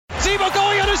Now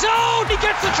going on his own, he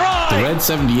gets the try. The Red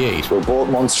 78. We're both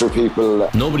Munster people.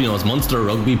 Nobody knows Munster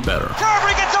rugby better.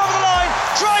 Carberry gets over the line.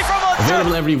 Try from Munster.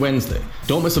 Available every Wednesday.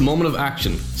 Don't miss a moment of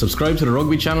action. Subscribe to the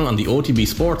Rugby channel on the OTB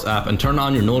Sports app and turn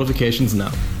on your notifications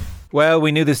now. Well,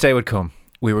 we knew this day would come.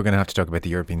 We were going to have to talk about the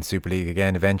European Super League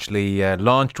again. Eventually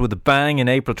launched with a bang in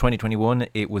April 2021.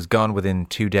 It was gone within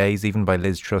 2 days, even by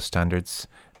Liz Truss standards.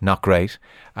 Not great.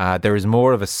 There is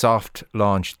more of a soft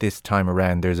launch this time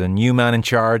around. There's a new man in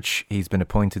charge. He's been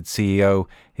appointed CEO.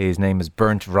 His name is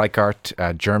Bernd Reichart,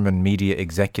 a German media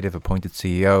executive appointed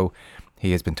CEO.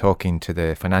 He has been talking to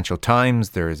the Financial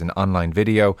Times. There is an online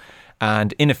video.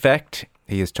 And in effect,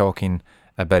 he is talking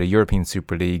about a European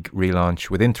Super League relaunch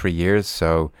within 3 years.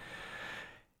 So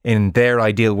in their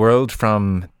ideal world,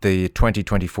 from the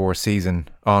 2024 season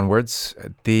onwards,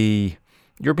 the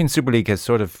European Super League has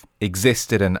sort of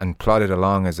existed and plodded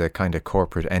along as a kind of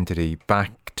corporate entity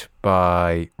backed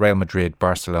by Real Madrid,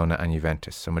 Barcelona and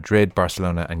Juventus. So Madrid,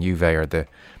 Barcelona and Juve are the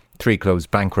three clubs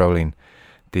bankrolling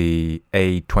the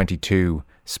A22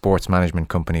 sports management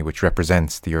company, which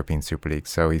represents the European Super League.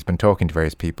 So he's been talking to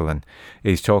various people and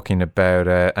he's talking about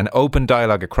an open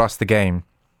dialogue across the game.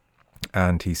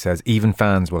 And he says even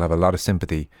fans will have a lot of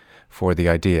sympathy for the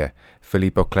idea.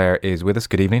 Philippe Auclair is with us.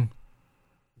 Good evening.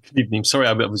 Good evening. Sorry,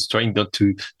 I was trying not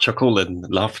to chuckle and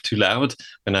laugh too loud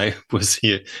when I was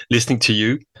here listening to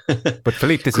you. But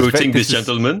Philippe, this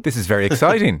gentleman. This is very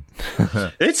exciting.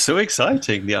 It's so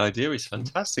exciting. The idea is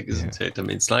fantastic, isn't it? I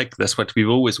mean, it's like that's what we've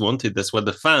always wanted. That's what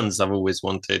the fans have always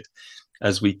wanted,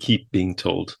 as we keep being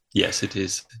told. Yes, it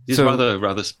is. It's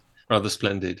rather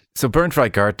splendid. So Bernd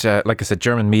Reichart, like I said,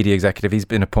 German media executive, he's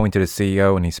been appointed as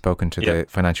CEO and he's spoken to the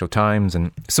Financial Times.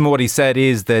 And some of what he said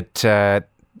is that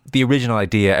the original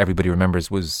idea, everybody remembers,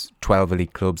 was 12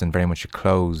 elite clubs and very much a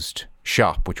closed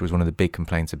shop, which was one of the big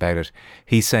complaints about it.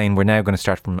 He's saying we're now going to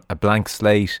start from a blank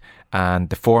slate and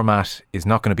the format is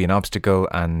not going to be an obstacle,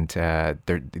 and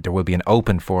there will be an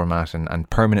open format and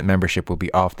permanent membership will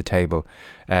be off the table,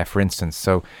 for instance.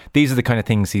 So these are the kind of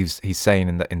things he's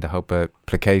saying in the hope of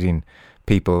placating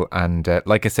people. And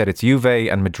like I said, it's Juve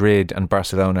and Madrid and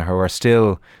Barcelona who are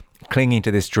still clinging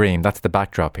to this dream. That's the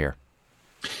backdrop here.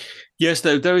 Yes,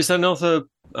 there is another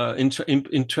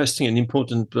interesting and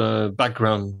important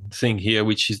background thing here,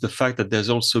 which is the fact that there's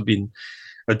also been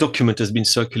a document has been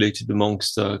circulated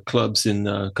amongst clubs in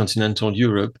continental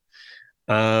Europe,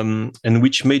 and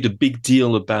which made a big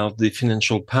deal about the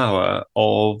financial power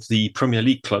of the Premier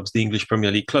League clubs, the English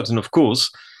Premier League clubs. And of course,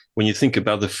 when you think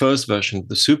about the first version of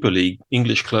the Super League,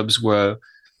 English clubs were,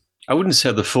 I wouldn't say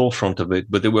at the forefront of it,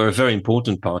 but they were a very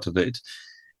important part of it.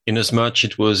 Inasmuch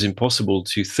it was impossible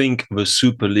to think of a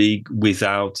Super League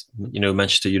without,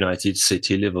 Manchester United,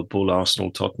 City, Liverpool,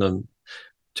 Arsenal, Tottenham.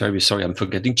 Terribly sorry, I'm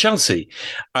forgetting Chelsea,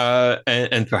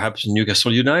 and perhaps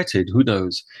Newcastle United. Who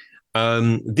knows?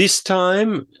 This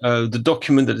time, the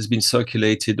document that has been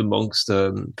circulated amongst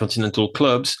continental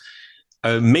clubs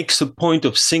makes a point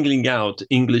of singling out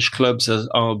English clubs as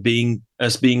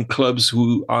being clubs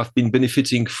who have been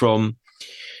benefiting from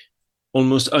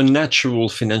almost unnatural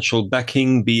financial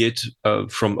backing, be it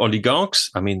from oligarchs.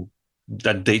 I mean,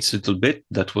 that dates a little bit.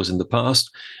 That was in the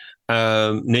past.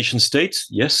 Nation states,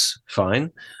 yes,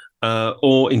 fine.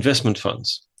 Or investment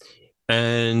funds.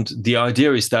 And the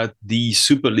idea is that the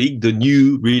Super League, the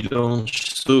new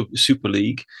relaunched Super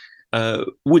League,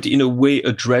 would in a way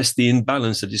address the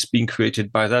imbalance that is being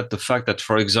created by that. The fact that,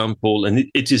 for example, and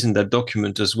it is in that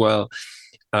document as well,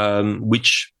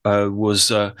 which was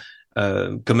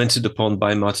commented upon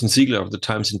by Martin Ziegler of the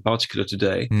Times in particular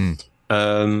today,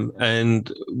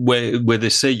 and where they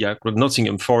say,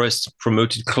 Nottingham Forest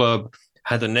promoted club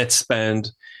had a net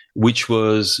spend which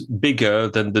was bigger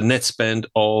than the net spend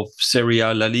of Serie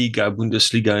A, La Liga,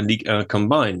 Bundesliga, and Ligue 1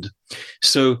 combined.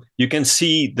 So you can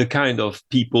see the kind of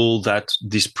people that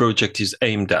this project is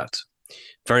aimed at,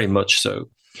 very much so.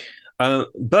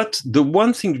 But the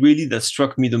one thing really that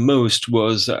struck me the most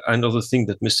was another thing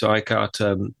that Mr.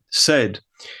 Reichart said,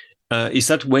 is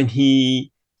that when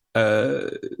he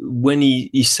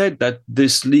said that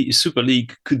this Super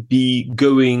League could be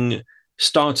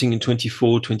starting in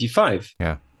 24-25.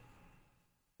 Yeah.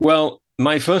 Well,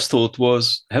 my first thought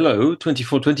was, hello,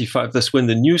 24-25, that's when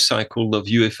the new cycle of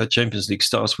UEFA Champions League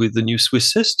starts with the new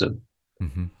Swiss system.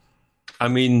 Mm-hmm. I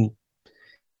mean,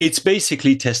 it's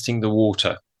basically testing the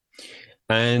water.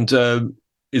 And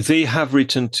they have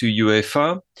written to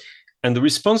UEFA, and the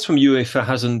response from UEFA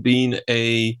hasn't been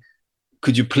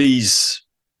could you please,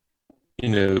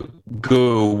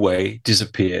 go away,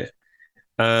 disappear.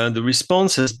 The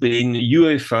response has been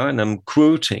UEFA, and I'm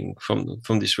quoting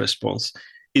from this response,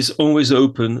 is always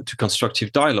open to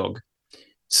constructive dialogue.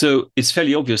 So it's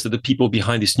fairly obvious that the people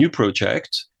behind this new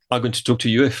project are going to talk to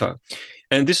UEFA.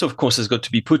 And this, of course, has got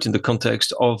to be put in the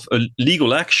context of a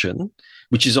legal action,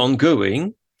 which is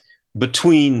ongoing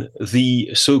between the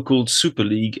so-called Super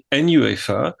League and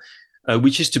UEFA,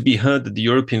 which is to be heard at the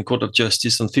European Court of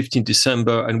Justice on 15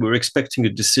 December, and we're expecting a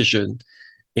decision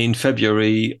in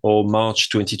February or March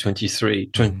 2023.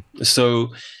 Mm-hmm.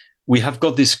 So we have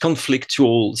got this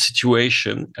conflictual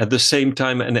situation, at the same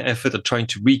time an effort at trying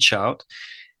to reach out,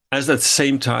 as at the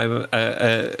same time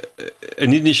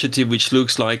an initiative which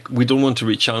looks like we don't want to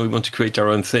reach out, we want to create our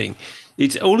own thing.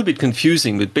 It's all a bit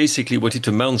confusing, but basically what it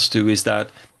amounts to is that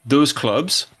those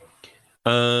clubs,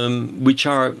 which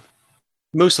are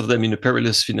most of them in a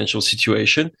perilous financial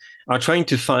situation, are trying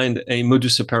to find a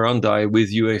modus operandi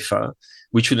with UEFA,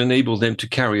 which would enable them to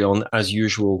carry on as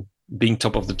usual, being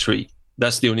top of the tree.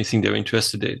 That's the only thing they're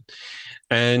interested in.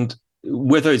 And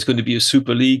whether it's going to be a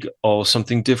Super League or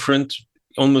something different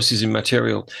almost is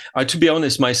immaterial. To be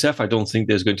honest, myself, I don't think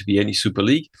there's going to be any Super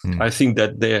League. I think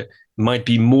that there might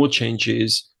be more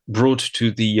changes brought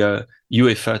to the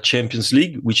UEFA Champions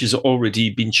League, which has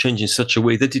already been changed in such a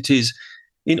way that it is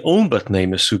in all but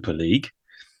name a Super League,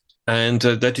 and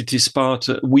that it is part,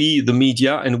 we, the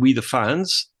media, and we, the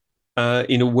fans,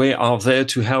 in a way are there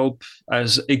to help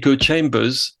as echo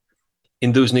chambers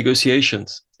in those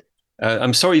negotiations.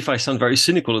 I'm sorry if I sound very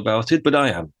cynical about it, but I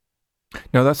am.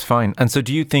 No, that's fine. And so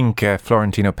do you think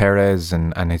Florentino Perez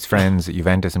and his friends at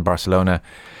Juventus and Barcelona,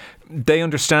 they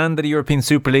understand that a European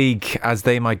Super League, as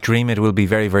they might dream it, will be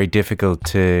very, very difficult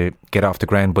to get off the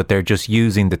ground, but they're just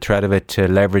using the threat of it to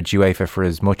leverage UEFA for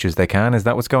as much as they can? Is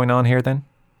that what's going on here then?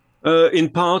 In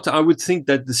part, I would think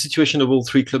that the situation of all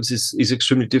three clubs is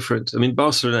extremely different. I mean,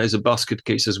 Barcelona is a basket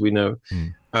case, as we know,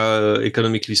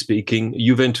 economically speaking.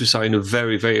 Juventus are in a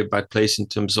very, very bad place in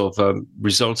terms of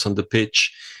results on the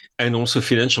pitch, and also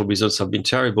financial results have been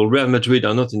terrible. Real Madrid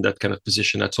are not in that kind of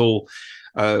position at all.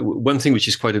 One thing which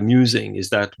is quite amusing is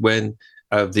that when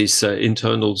this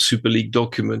internal Super League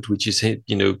document, which is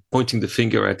pointing the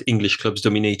finger at English clubs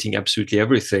dominating absolutely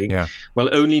everything, well,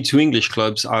 only two English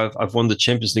clubs have won the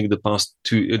Champions League the past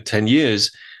 10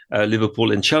 years,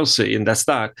 Liverpool and Chelsea, and that's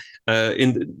that.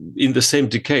 In the same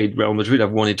decade, Real Madrid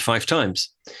have won it 5 times,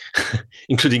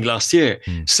 including last year.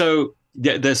 So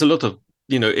there's a lot of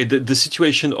the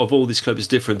situation of all these clubs is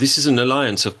different. This is an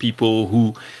alliance of people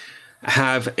who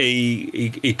have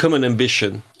a common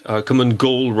ambition, a common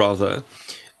goal rather,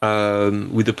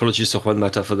 with apologies to Juan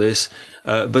Mata for this,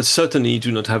 but certainly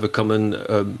do not have a common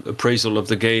appraisal of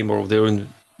the game, or of their own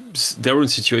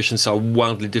situations are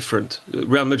wildly different.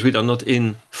 Real Madrid are not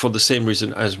in for the same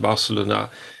reason as Barcelona,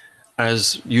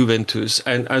 as Juventus,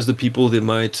 and as the people they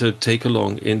might take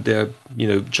along in their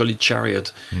jolly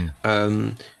chariot.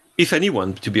 If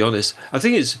anyone, to be honest, I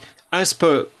think it's, as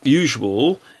per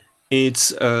usual,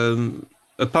 it's a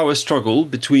power struggle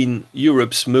between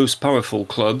Europe's most powerful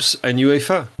clubs and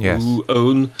UEFA, who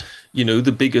own,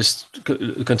 the biggest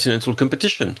continental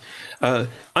competition.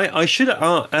 I should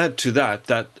add to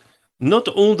that not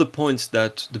all the points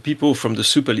that the people from the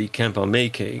Super League camp are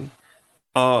making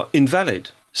are invalid.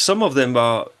 Some of them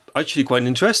are actually quite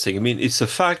interesting. I mean, it's a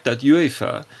fact that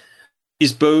UEFA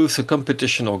is both a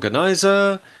competition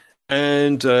organizer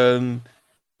and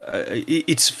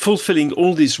it's fulfilling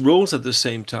all these roles at the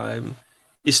same time.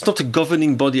 It's not a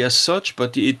governing body as such,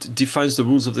 but it defines the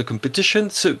rules of the competition.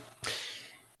 So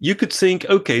you could think,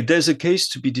 okay, there's a case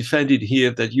to be defended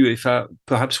here that UEFA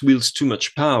perhaps wields too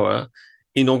much power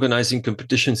in organizing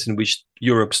competitions in which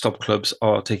Europe's top clubs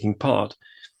are taking part.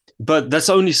 But that's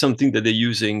only something that they're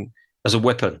using as a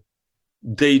weapon.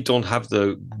 They don't have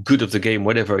the good of the game,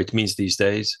 whatever it means these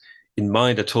days, in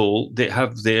mind at all. They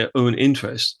have their own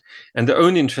interest. And their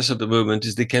own interest at the moment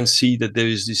is they can see that there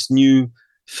is this new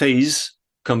phase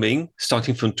coming,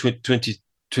 starting from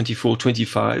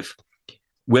 2024-25,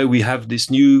 where we have this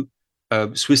new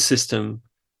Swiss system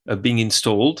being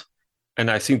installed. And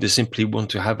I think they simply want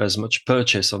to have as much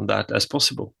purchase on that as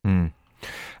possible.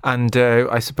 And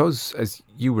I suppose, as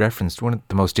you referenced, one of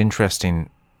the most interesting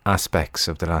aspects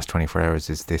of the last 24 hours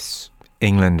is this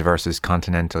England versus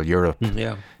continental Europe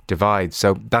divide.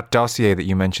 So that dossier that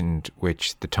you mentioned,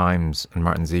 which the Times and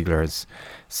Martin Ziegler has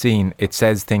seen, it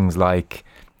says things like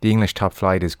the English top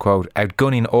flight is, quote,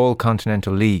 outgunning all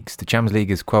continental leagues. The Champions League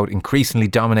is, quote, increasingly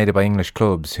dominated by English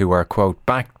clubs who are, quote,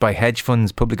 backed by hedge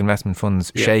funds, public investment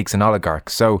funds, sheikhs and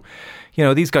oligarchs. So,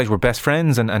 these guys were best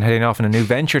friends and heading off in a new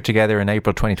venture together in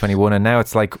April 2021. And now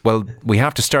it's like, well, we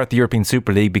have to start the European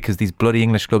Super League because these bloody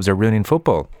English clubs are ruining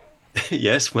football.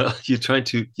 Yes, well, you're trying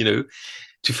to,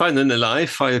 to find an ally,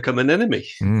 fire come an enemy.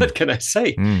 What can I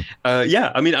say?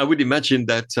 Yeah, I mean, I would imagine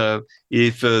that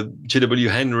if J.W.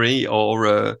 Henry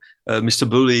or Mr.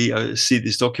 Bully see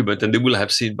this document, and they will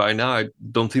have seen by now, I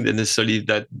don't think they're necessarily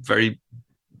that very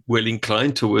well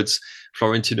inclined towards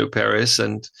Florentino Perez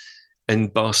and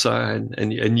Barca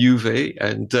and Juve.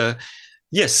 And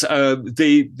yes,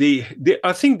 they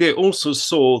I think they also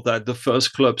saw that the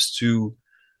first clubs to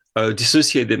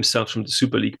dissociate themselves from the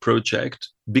Super League project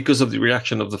because of the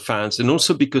reaction of the fans, and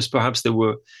also because perhaps they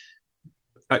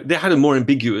had a more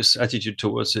ambiguous attitude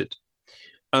towards it,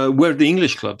 were the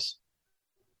English clubs,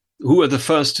 who were the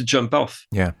first to jump off.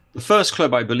 Yeah. The first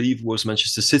club, I believe, was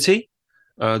Manchester City.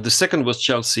 The second was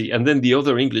Chelsea. And then the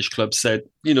other English club said,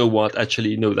 you know what,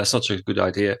 actually, no, that's not a good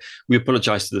idea. We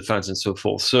apologize to the fans and so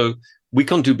forth. So we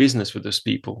can't do business with those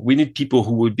people. We need people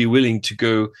who would be willing to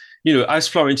go, as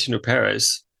Florentino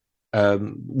Perez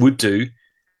would do,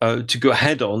 to go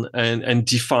head on and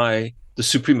defy the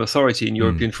supreme authority in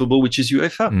European football, which is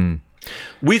UEFA.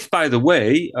 With, by the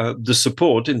way, the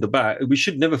support in the back. We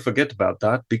should never forget about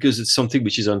that, because it's something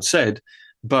which is unsaid.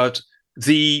 But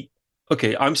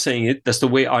I'm saying it, that's the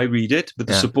way I read it, but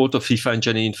the support of FIFA and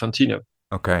Gianni Infantino.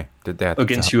 Okay.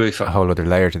 Against UEFA. A whole other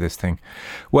layer to this thing.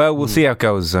 Well, we'll see how it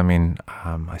goes. I mean,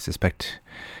 I suspect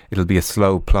it'll be a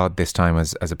slow plod this time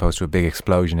as opposed to a big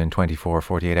explosion in 24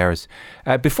 48 hours.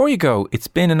 Before you go, it's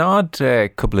been an odd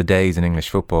couple of days in English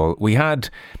football. We had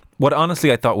what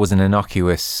honestly I thought was an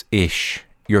innocuous-ish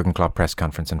Jurgen Klopp press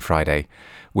conference on Friday,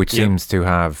 which seems to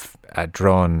have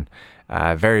drawn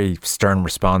a very stern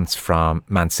response from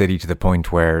Man City, to the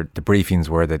point where the briefings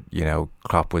were that,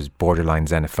 Klopp was borderline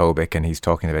xenophobic, and he's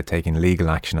talking about taking legal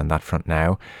action on that front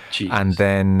now. Jesus. And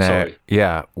then,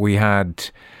 we had...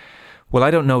 Well,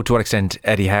 I don't know to what extent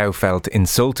Eddie Howe felt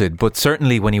insulted, but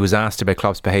certainly when he was asked about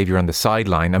Klopp's behaviour on the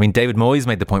sideline, I mean, David Moyes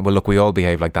made the point, well, look, we all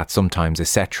behave like that sometimes,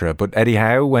 etc. But Eddie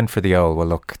Howe went for the old, well,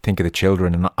 look, think of the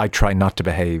children, and I try not to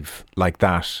behave like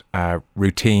that,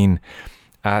 routine.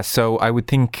 So I would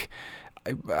think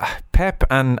Pep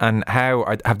and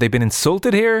Howe, have they been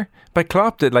insulted here by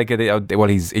Klopp? That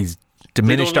he's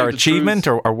diminished our achievement,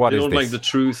 or what is this? They don't like the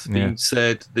truth being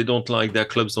said. They don't like, their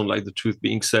clubs don't like the truth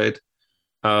being said.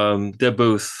 They're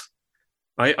both.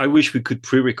 I wish we could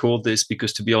pre-record this,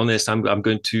 because, to be honest, I'm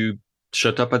going to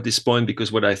shut up at this point,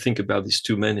 because what I think about these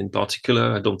two men in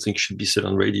particular, I don't think should be said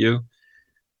on radio.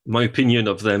 My opinion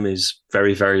of them is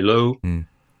very, very low.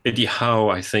 Eddie Howe,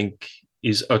 I think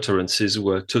his utterances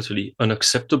were totally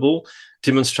unacceptable,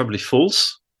 demonstrably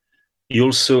false. He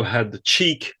also had the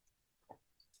cheek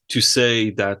to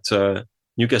say that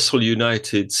Newcastle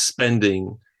United's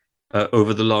spending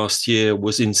over the last year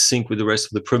was in sync with the rest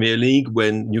of the Premier League,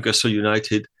 when Newcastle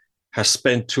United has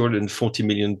spent £240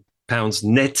 million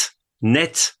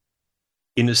net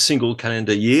in a single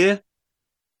calendar year,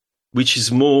 which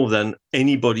is more than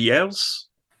anybody else.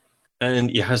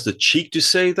 And he has the cheek to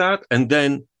say that. And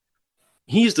then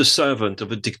he's the servant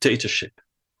of a dictatorship.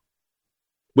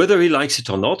 Whether he likes it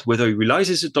or not, whether he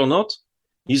realizes it or not,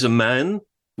 he's a man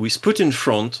who is put in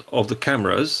front of the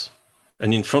cameras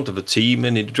and in front of a team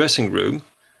and in the dressing room,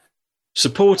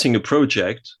 supporting a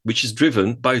project which is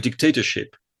driven by a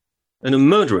dictatorship, and a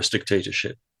murderous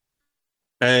dictatorship.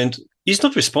 And he's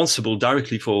not responsible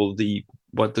directly for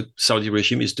what the Saudi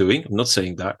regime is doing. I'm not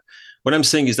saying that. What I'm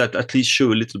saying is that at least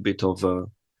show a little bit of,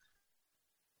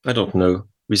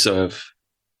 reserve.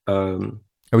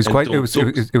 It was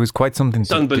quite something.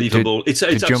 It's unbelievable.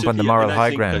 To jump on the moral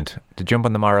high ground. To jump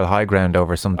on the moral high ground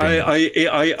over something.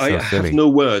 I have no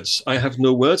words. I have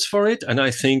no words for it, and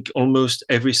I think almost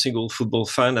every single football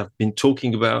fan I've been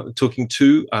talking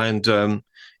to, and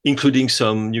including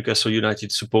some Newcastle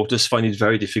United supporters, find it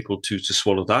very difficult to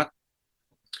swallow that.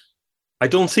 I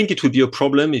don't think it would be a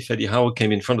problem if Eddie Howe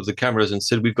came in front of the cameras and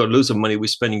said, we've got loads of money, we're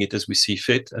spending it as we see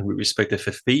fit, and we respect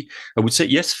FFP. I would say,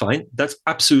 yes, fine. That's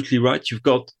absolutely right.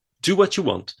 Do what you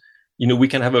want. We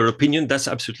can have our opinion. That's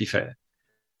absolutely fair.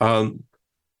 And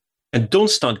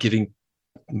don't start giving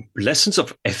lessons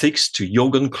of ethics to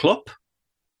Jurgen Klopp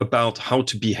about how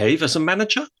to behave as a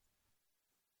manager.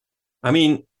 I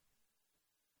mean,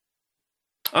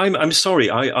 I'm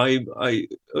sorry. I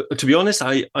to be honest,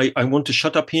 I want to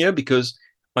shut up here, because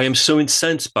I am so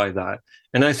incensed by that,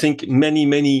 and I think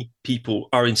many people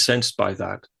are incensed by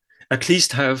that. At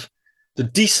least have the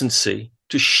decency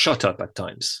to shut up at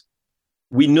times.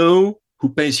 We know who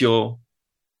pays your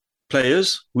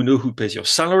players. We know who pays your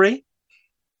salary.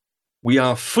 We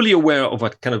are fully aware of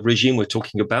what kind of regime we're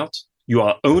talking about. You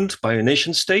are owned by a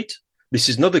nation state. This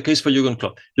is not the case for Jurgen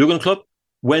Klopp. Jurgen Klopp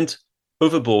went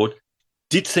overboard,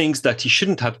 did things that he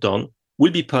shouldn't have done,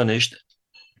 will be punished,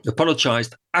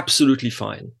 apologized, absolutely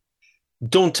fine.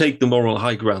 don't take the moral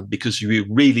high ground because you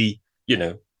really,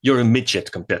 you're a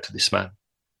midget compared to this man.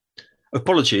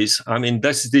 Apologies. I mean,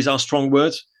 these are strong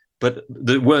words, but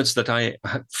the words that I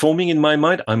forming in my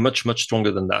mind are much, much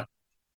stronger than that.